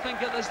experience, I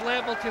think, at this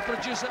level to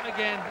produce it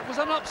again. It was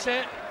an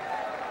upset,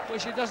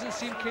 which he doesn't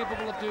seem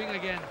capable of doing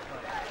again.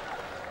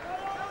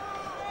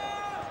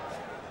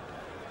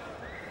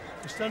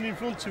 You stand in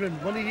front of him.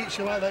 When he hits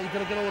you like that, you've got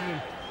to get over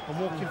him and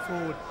walk him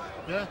forward.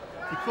 Yeah?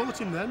 You caught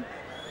him then,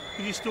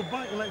 because you stood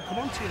back and let him come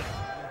on to you.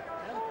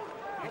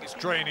 I think it's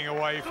draining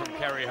away from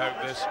Kerry Hope,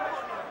 this.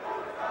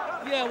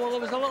 Yeah, well, there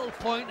was a little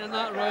point in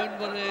that round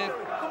where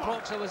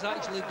Proksa was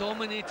actually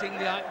dominating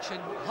the action.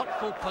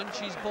 Hurtful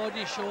punches,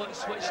 body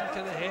shots, switching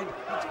to the head.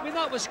 I mean,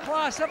 that was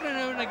class. Every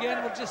now and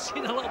again, we've just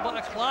seen a little bit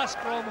of class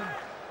from him.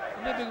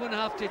 I'm maybe going to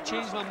have to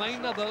change my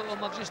mind about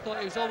him. I've just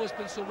thought he's always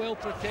been so well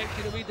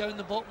protected, away down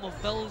the bottom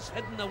of bills,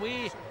 hidden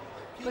away.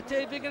 But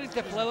beginning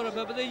to flower a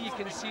bit, but there you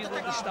can see that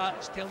the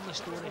stats telling the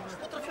story.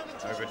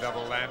 Over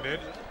double landed.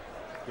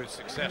 Good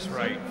success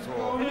rate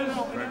for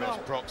Grzegorz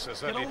Proksa.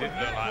 Certainly didn't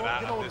look like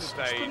that at this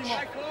stage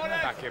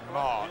back in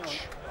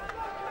March.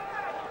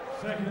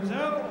 Seconds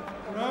out,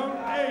 round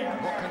 8.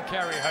 What can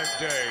Kerry Hope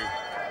do?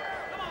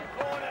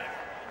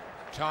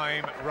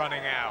 Time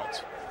running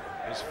out.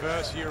 His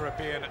first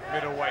European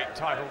middleweight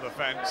title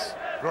defence.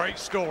 Great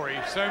story.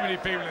 So many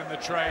people in the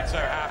trade so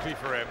happy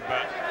for him,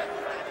 but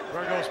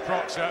Grzegorz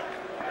Proksa,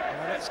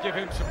 let's give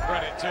him some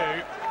credit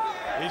too.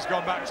 He's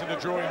gone back to the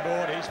drawing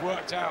board. He's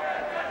worked out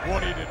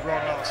what he did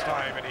wrong last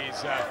time, and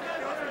he's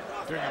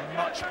doing a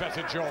much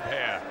better job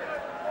here.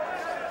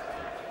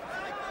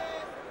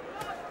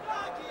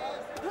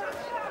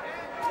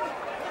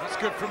 That's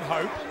good from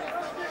Hope.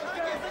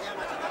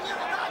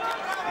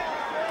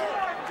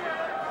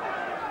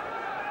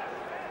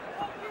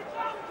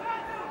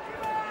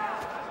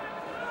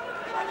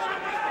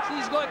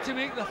 He's got to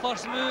make the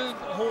first move,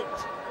 Hope.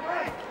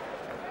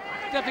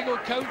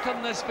 Difficult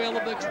countering this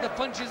fella because the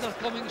punches are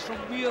coming from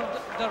weird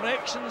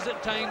directions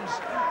at times.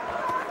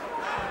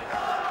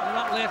 And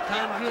that left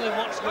hand really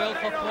works well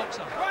for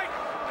Proksa.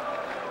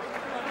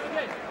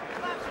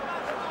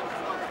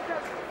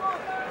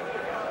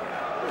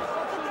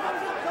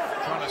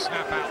 Trying to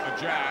snap out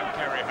the jab,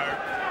 Kerry Hope.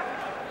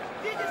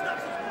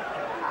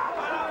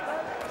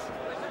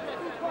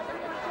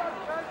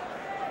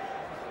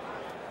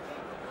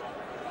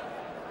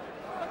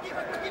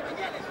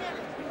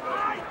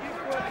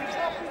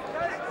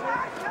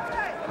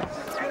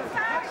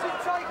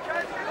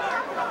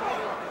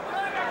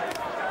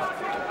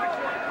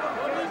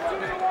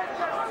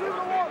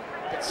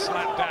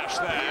 Slapdash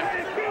there,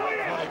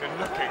 not even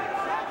looking,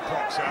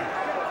 Proksa.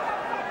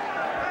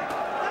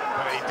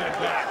 But he did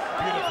that,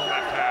 beautiful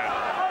left hand.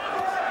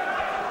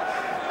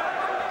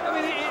 I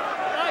mean, it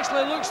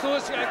actually looks though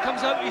it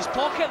comes out of his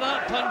pocket,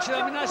 that punch.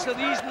 I mean, that's the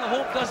reason the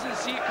Hope doesn't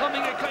see it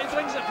coming. He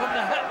brings it from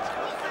the hip.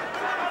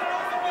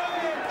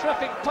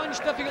 Terrific punch,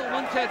 difficult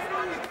one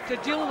to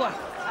deal with.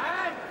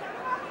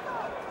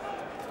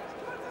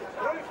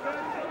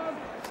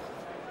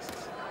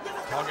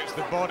 Targets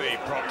the body,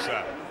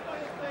 Proksa.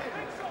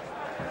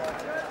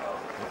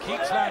 He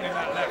keeps landing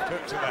that left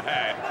hook to the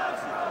head.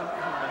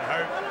 And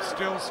Hope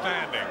still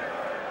standing.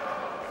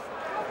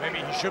 Maybe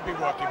he should be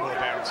working more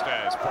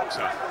downstairs,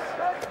 Proksa.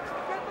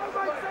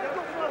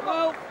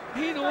 Well,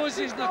 he knows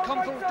he's in a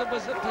comfortable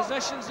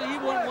position, so he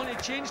won't want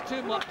to change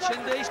too much.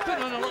 And he's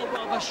putting on a little bit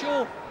of a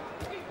show.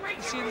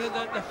 You've seen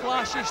the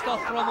flashy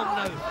stuff from him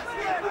now.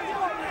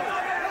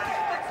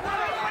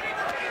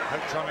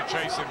 Hope trying to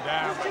chase him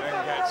down, but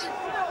then gets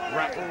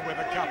rattled with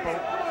a couple.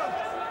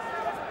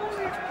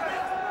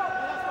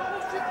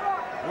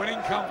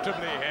 Winning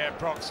comfortably here,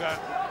 Proksa.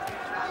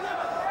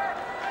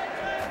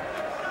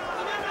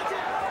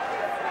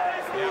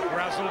 Yeah,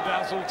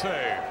 razzle-dazzle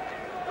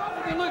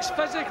too. He looks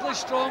physically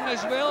strong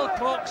as well,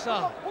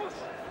 Proksa.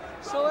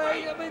 So,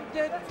 I mean,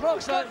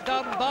 Proksa,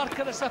 Darren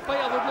Barker, it's a fight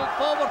I would look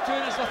forward to,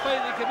 and it's a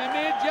fight that can be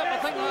made. Yep, I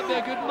think that'd be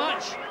a good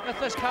match if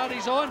this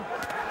carries on.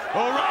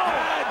 All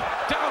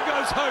right, down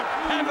goes Hope,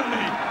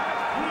 heavily.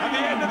 At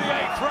the end of the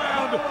 8th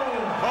round,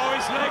 oh,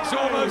 his legs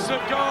almost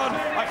have gone.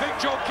 I think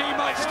John Key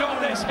might stop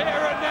this here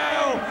and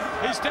now.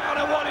 He's down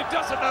at one, he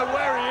doesn't know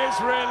where he is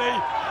really.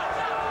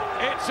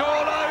 It's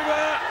all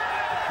over.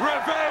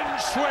 Revenge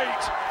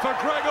sweet for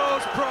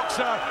Grzegorz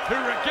Proksa, who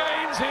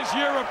regains his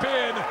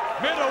European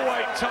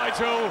middleweight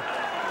title.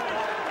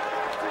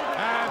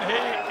 And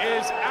he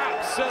is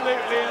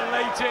absolutely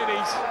elated.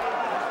 He's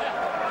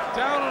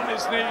down on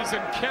his knees,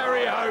 and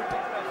Kerry Hope,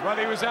 well,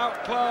 he was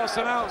outclassed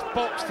and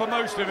outboxed for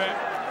most of it.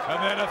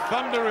 And then a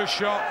thunderous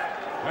shot,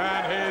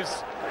 and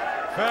his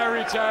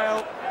fairy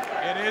tale,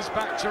 it is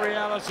back to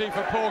reality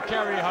for poor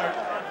Kerry Hope,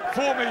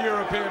 former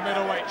European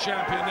middleweight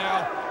champion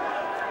now.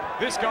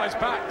 This guy's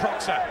back,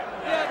 Proksa.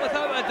 Yeah,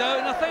 without a doubt,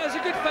 and I think it's a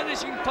good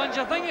finishing punch.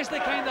 I think it's the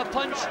kind of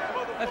punch,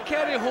 if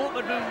Kerry Hope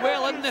had been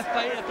well in the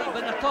fight, if it had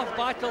been a tough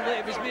battle,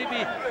 that he was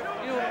maybe,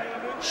 you know,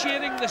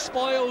 sharing the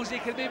spoils, he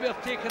could maybe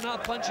have taken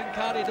that punch and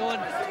carried on.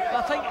 But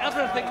I think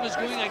everything was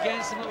going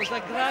against him. It was a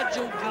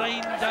gradual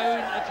grind down,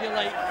 if you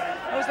like.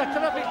 It was a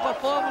terrific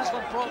performance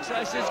from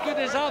Proksa. It's as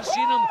good as I've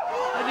seen him,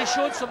 and he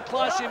showed some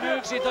classy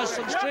moves. He does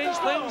some strange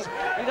things.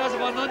 He does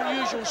have an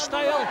unusual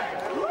style.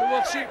 But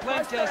we've seen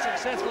plenty of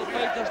successful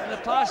fighters in the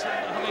past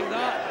having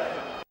that.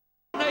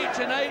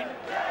 Tonight,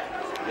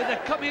 they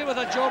had come here with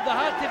a job that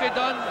had to be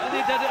done, and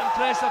he did it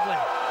impressively.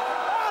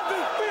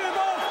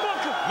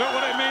 Look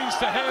what it means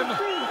to him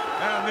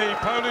and the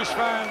Polish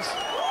fans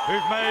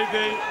who've made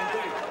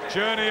the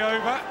journey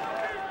over,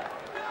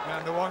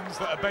 and the ones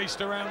that are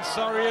based around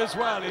Surrey as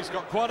well. He's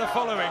got quite a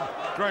following,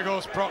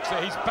 Grzegorz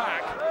Proksa. He's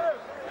back,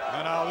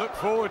 and I'll look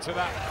forward to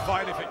that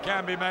fight if it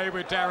can be made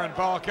with Darren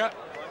Barker,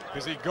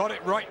 because he got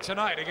it right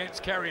tonight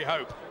against Kerry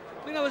Hope.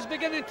 I mean, I was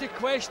beginning to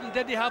question,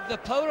 did he have the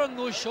power on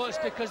those shots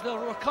because they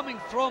were coming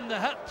from the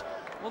hip?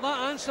 Well,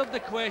 that answered the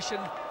question.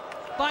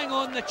 Bang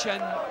on the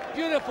chin,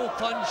 beautiful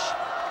punch,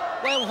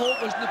 while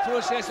Hope was in the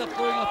process of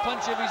throwing a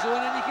punch of his own,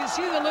 and you can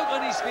see the look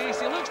on his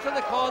face. He looks to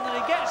the corner,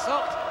 he gets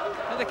up,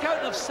 at the count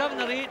of 7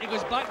 or 8, he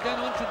goes back down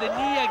onto the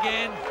knee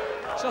again.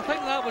 So I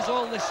think that was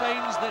all the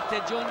signs that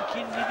John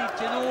Keane needed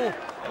to know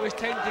it was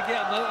time to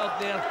get him out of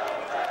there.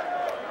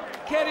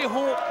 Kerry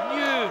Hope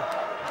knew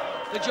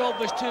the job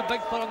was too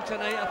big for him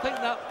tonight. I think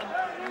that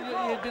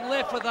he had been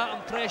left with that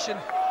impression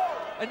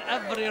in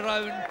every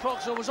round.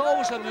 Proksa was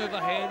always a move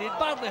ahead. He'd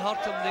badly hurt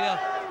him there,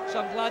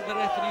 so I'm glad the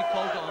referee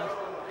called it off.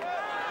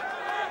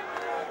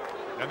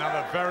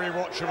 Another very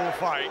watchable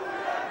fight.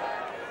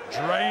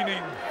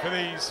 draining for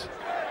these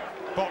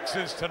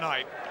boxers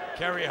tonight.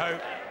 Kerry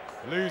Hope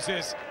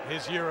loses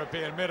his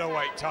European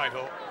middleweight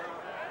title,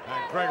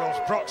 and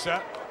Grzegorz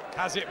Proksa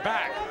has it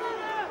back.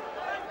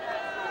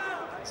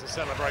 It's a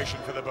celebration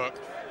for the book,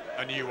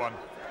 a new one.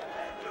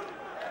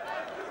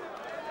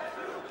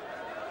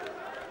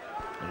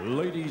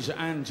 Ladies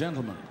and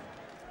gentlemen,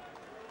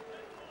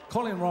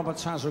 Colin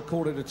Roberts has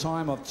recorded a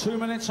time of 2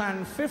 minutes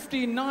and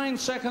 59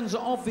 seconds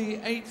of the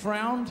 8th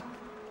round.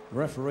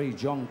 Referee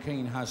John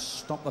Keane has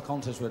stopped the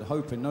contest with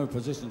Hope in no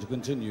position to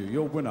continue.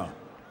 Your winner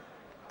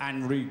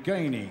and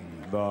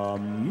regaining the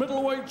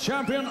middleweight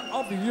champion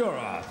of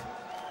Europe,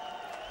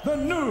 the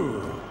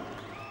new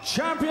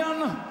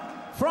champion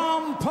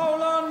from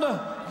Poland,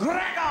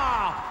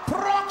 Grzegorz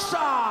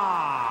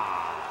Proksa.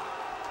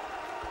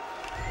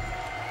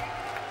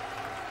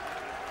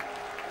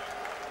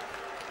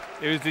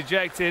 He was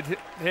dejected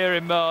here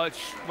in March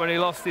when he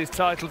lost his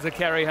title to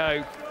Kerry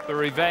Hope. The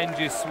revenge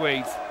is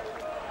sweet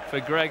for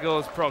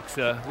Grzegorz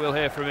Proksa. We'll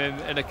hear from him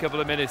in a couple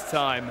of minutes'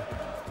 time.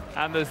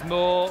 And there's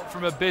more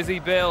from a busy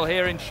bill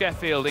here in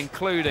Sheffield,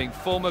 including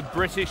former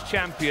British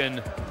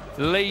champion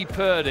Lee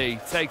Purdy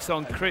takes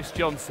on Chris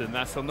Johnson.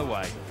 That's on the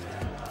way.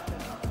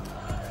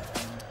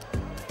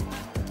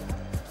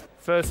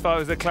 First fight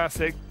was a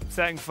classic.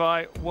 Second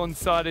fight,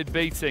 one-sided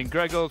beating.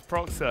 Grzegorz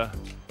Proksa,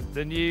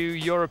 the new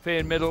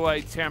European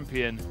middleweight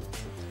champion,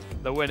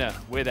 the winner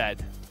with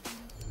Ed.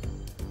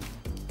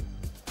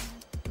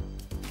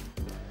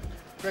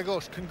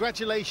 Grzegorz,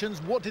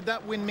 congratulations. What did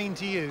that win mean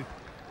to you?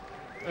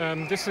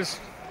 This is,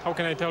 how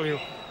can I tell you,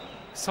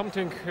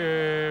 something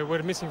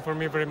we're missing for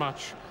me very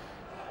much.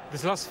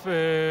 This last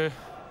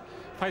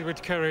fight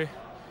with Kerry,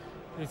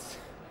 it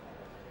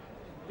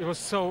was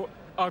so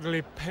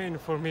ugly pain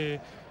for me,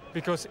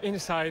 because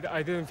inside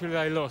I didn't feel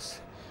that I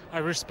lost. I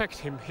respect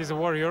him, he's a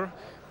warrior.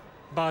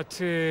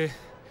 But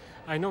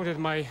I know that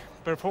my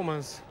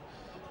performance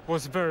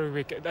was very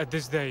weak at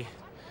this day,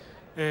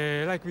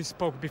 like we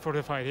spoke before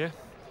the fight, yeah.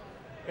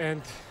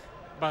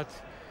 But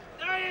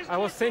I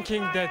was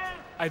thinking that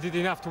I did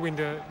enough to win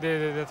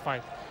that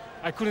fight.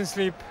 I couldn't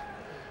sleep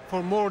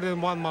for more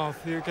than 1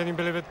 month. Can you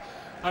believe it?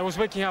 I was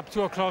waking up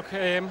 2 o'clock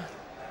a.m.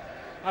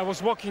 I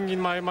was walking in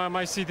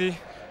my city,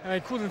 and I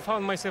couldn't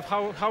find myself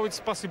how it's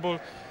possible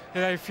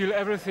that I feel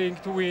everything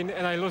to win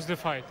and I lost the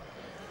fight.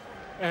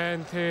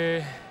 And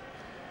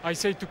I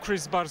say to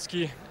Chris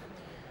Barski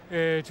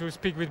to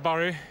speak with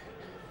Barry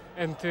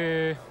and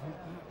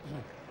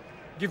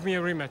give me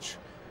a rematch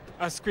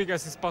as quick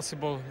as it's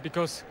possible,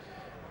 because,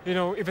 you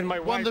know, even my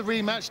wife... Won the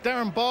rematch.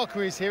 Darren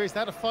Barker is here. Is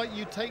that a fight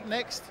you take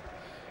next?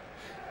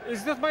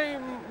 It's not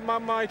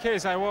my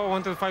case. I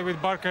wanted to fight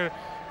with Barker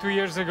 2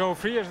 years ago,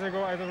 3 years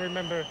ago, I don't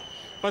remember.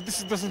 But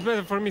this doesn't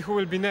matter for me who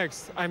will be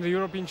next. I'm the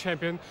European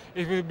champion.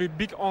 It will be a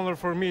big honor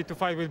for me to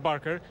fight with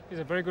Barker. He's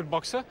a very good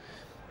boxer.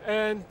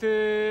 And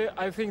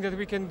I think that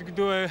we can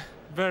do a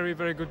very,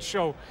 very good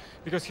show,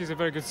 because he's a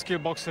very good skill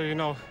boxer, you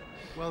know.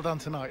 Well done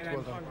tonight,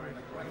 well done.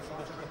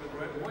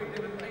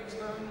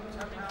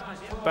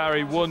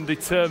 Barry, one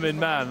determined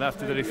man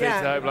after the defeat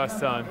to Hope last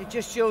time. It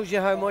just shows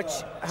you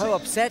how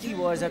upset he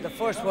was at the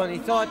first one. He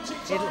thought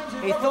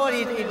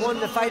he'd won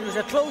the fight. It was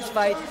a close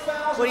fight,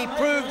 but he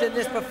proved in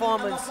this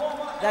performance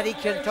that he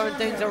can turn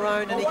things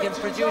around and he can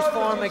produce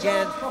form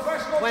again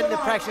when the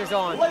pressure's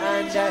on.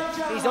 And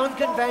he's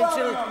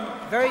unconventional,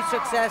 very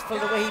successful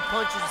the way he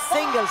punches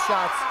single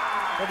shots,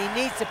 but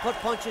he needs to put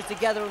punches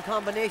together in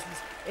combinations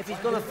if he's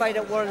going to fight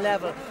at world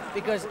level,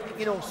 because,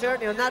 you know,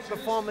 certainly on that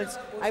performance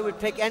I would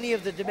pick any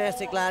of the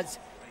domestic lads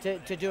to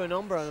do a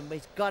number on him.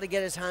 He's got to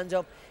get his hands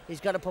up, he's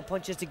got to put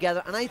punches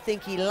together, and I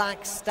think he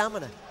lacks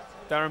stamina.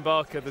 Darren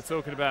Barker, they're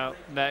talking about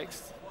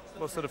next.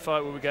 What sort of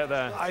fight will we get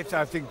there? I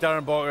think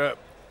Darren Barker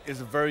is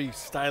a very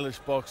stylish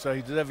boxer.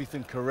 He did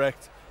everything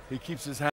correct. He keeps his hands